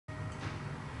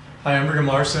Hi, I'm Brigham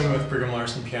Larson with Brigham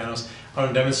Larson Pianos. I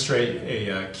want to demonstrate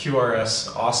a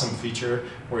QRS awesome feature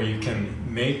where you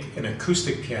can make an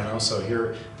acoustic piano. So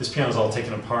here, this piano is all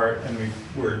taken apart, and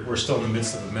we're still in the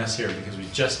midst of a mess here because we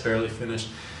just barely finished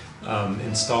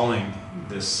installing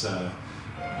this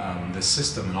this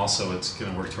system, and also it's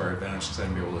going to work to our advantage because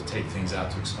I'm going to be able to take things out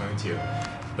to explain it to you.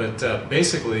 But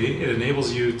basically, it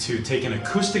enables you to take an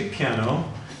acoustic piano.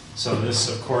 So this,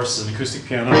 of course, is an acoustic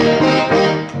piano.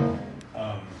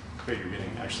 But you're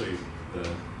getting actually the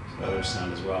other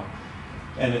sound as well,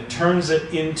 and it turns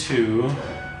it into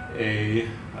a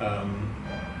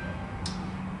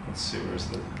let's see, where's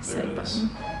the, there it is.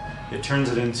 It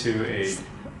turns it into a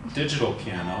digital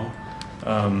piano.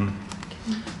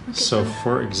 So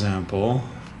for example,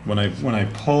 when I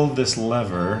pull this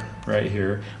lever right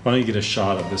here, why don't you get a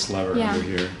shot of this lever over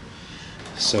here?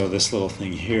 So this little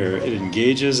thing here, it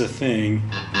engages a thing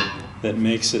that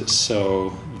makes it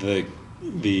so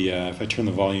if I turn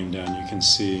the volume down, you can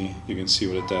see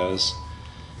what it does.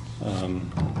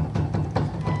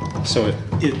 So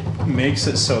it makes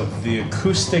it so the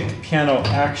acoustic piano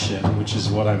action, which is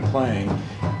what I'm playing,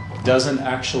 doesn't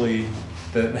actually,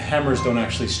 the hammers don't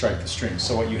actually strike the strings.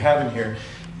 So what you have in here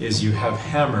is you have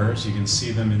hammers, you can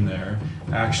see them in there.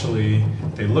 Actually,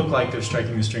 they look like they're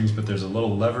striking the strings, but there's a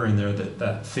little lever in there,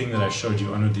 that thing that I showed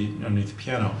you underneath the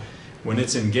piano. When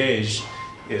it's engaged,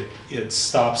 it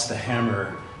stops the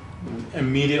hammer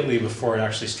immediately before it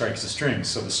actually strikes the strings.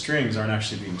 So the strings aren't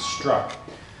actually being struck.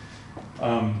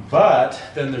 But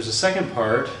then there's a second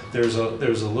part. There's a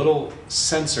little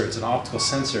sensor. It's an optical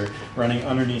sensor running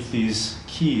underneath these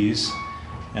keys.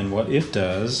 And what it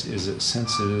does is it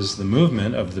senses the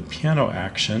movement of the piano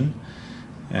action.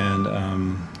 And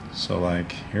so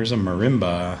like, here's a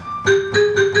marimba.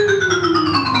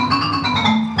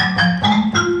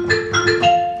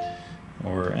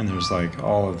 And there's like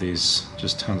all of these,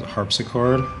 just tons of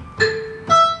harpsichord.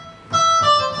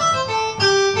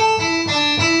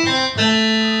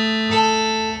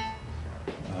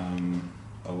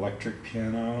 Electric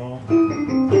piano. Kind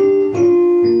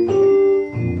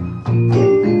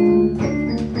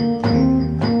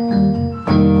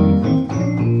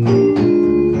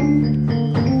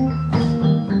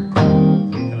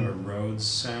of a Rhodes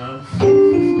sound.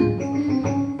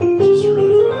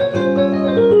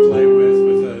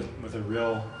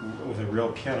 With a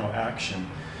real piano action,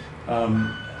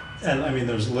 and I mean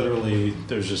there's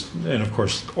just, and of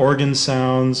course organ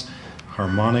sounds,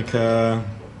 harmonica,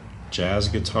 jazz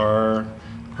guitar,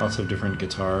 lots of different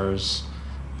guitars,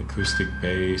 acoustic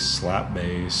bass, slap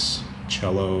bass,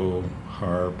 cello,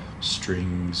 harp,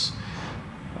 strings,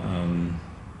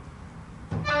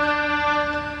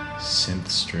 synth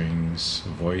strings,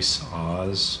 voice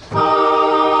ahs.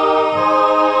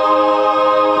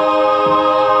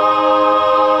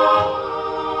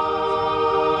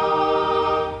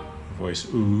 Voice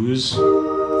ooze,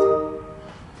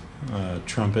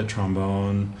 trumpet,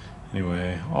 trombone,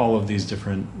 anyway, all of these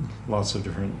lots of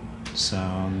different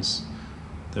sounds.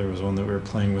 There was one that we were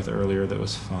playing with earlier that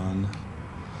was fun.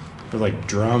 Or like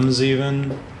drums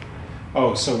even.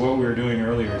 Oh, so what we were doing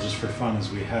earlier, just for fun, is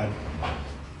we had,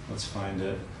 let's find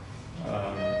it.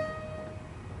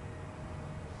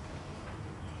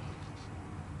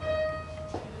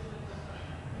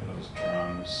 Those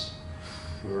drums.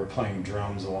 We were playing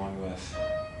drums along with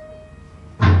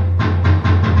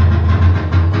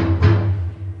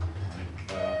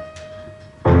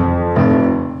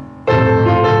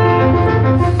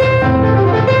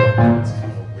it's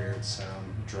kind of a weird sound,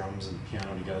 drums and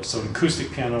piano together. So an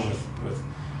acoustic piano with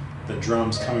the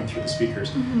drums coming through the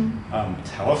speakers.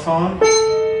 Telephone.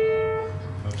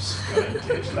 Oops, gotta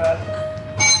engage that.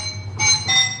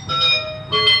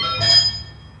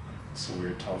 It's a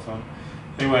weird telephone.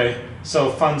 Anyway, so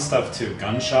fun stuff too.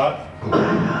 Gunshot.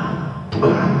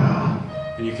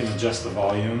 And you can adjust the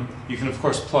volume. You can of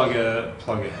course plug a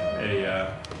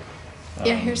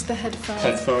yeah, here's the headphone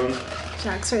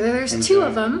jacks right there. There's two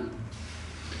of them.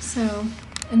 So,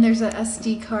 and there's a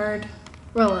SD card,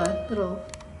 well, a little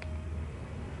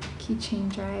keychain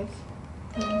drive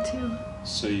thing too.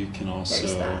 So you can also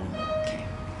there's that. Okay.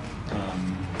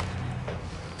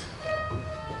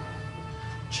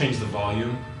 Change the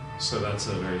volume. So that's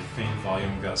a very faint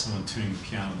volume. We've got someone tuning the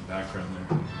piano in the background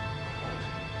there.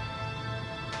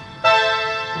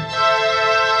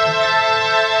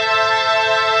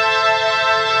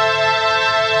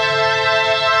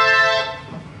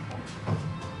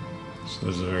 So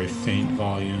there's a very faint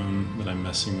volume that I'm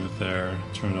messing with there.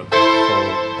 Turn it up to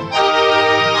full.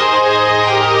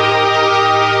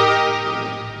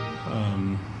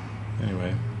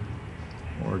 Anyway,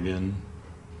 organ.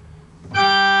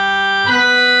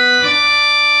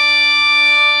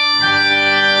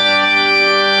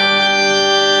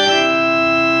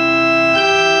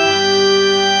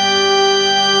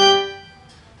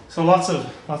 lots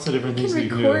of different things that You you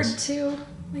can can do. record too,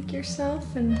 like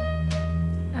yourself, and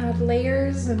add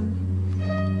layers and.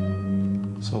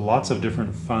 So lots of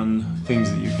different fun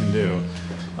things that you can do.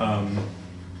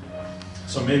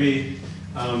 So maybe,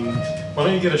 why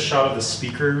don't you get a shot of the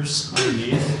speakers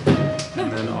underneath,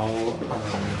 and then I'll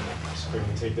see if I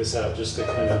can take this out just to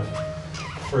kind of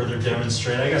further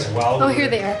demonstrate. I guess while Oh, here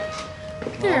they are.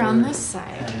 They're on this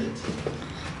side.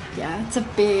 Yeah, it's a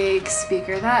big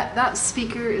speaker. That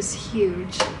speaker is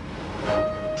huge.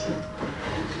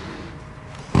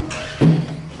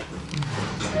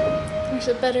 There's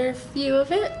a better view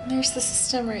of it. There's the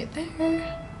system right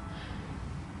there.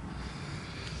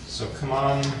 So come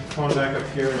on back up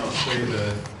here and I'll show you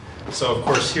the. So of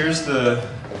course here's the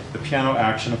piano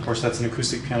action. Of course that's an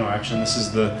acoustic piano action. This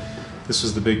was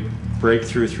the big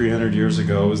breakthrough 300 years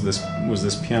ago. Was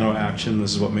this piano action?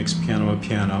 This is what makes piano a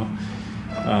piano.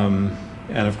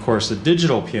 And of course a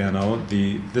digital piano.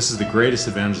 This is the greatest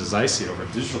advantage as I see it over a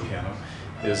digital piano,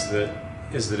 is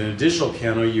that in a digital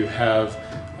piano you have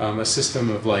a system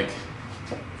of like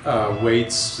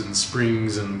weights and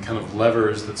springs and kind of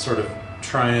levers that sort of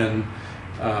try and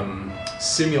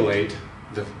simulate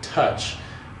the touch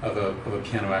of a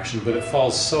piano action, but it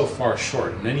falls so far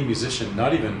short. And any musician,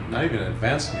 not even an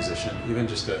advanced musician, even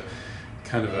just a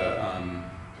kind of a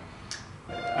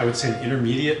I would say an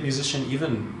intermediate musician,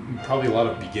 even probably a lot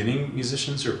of beginning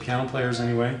musicians or piano players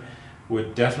anyway,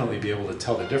 would definitely be able to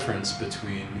tell the difference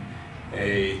between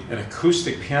an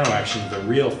acoustic piano action, the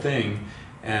real thing,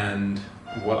 and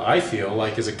what I feel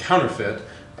like is a counterfeit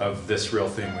of this real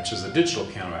thing, which is a digital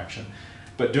piano action.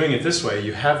 But doing it this way,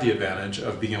 you have the advantage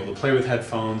of being able to play with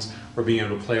headphones, or being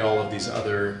able to play all of these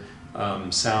other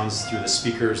sounds through the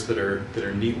speakers that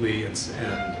are neatly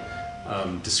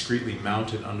and discreetly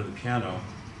mounted under the piano.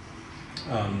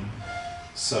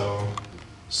 So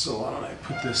why don't I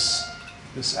put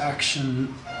this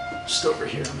action just over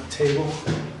here on the table,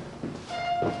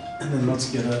 and then let's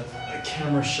get a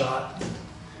camera shot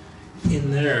in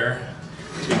there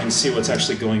so you can see what's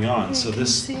actually going on. So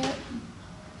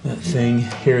that thing,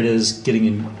 here it is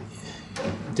getting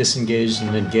disengaged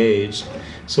and engaged.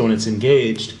 So when it's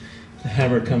engaged, the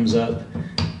hammer comes up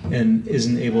and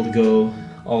isn't able to go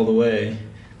all the way.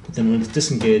 But then when it's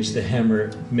disengaged, the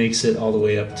hammer makes it all the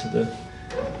way up to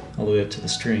the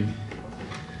string,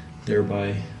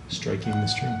 thereby striking the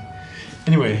string.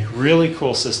 Anyway, really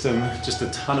cool system, just a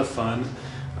ton of fun.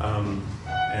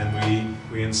 And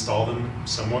we install them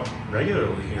somewhat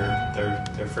regularly here.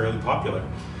 They're fairly popular.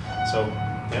 So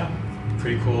yeah,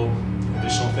 pretty cool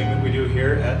additional thing that we do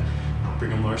here at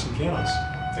Brigham Larson Pianos.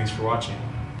 Thanks for watching.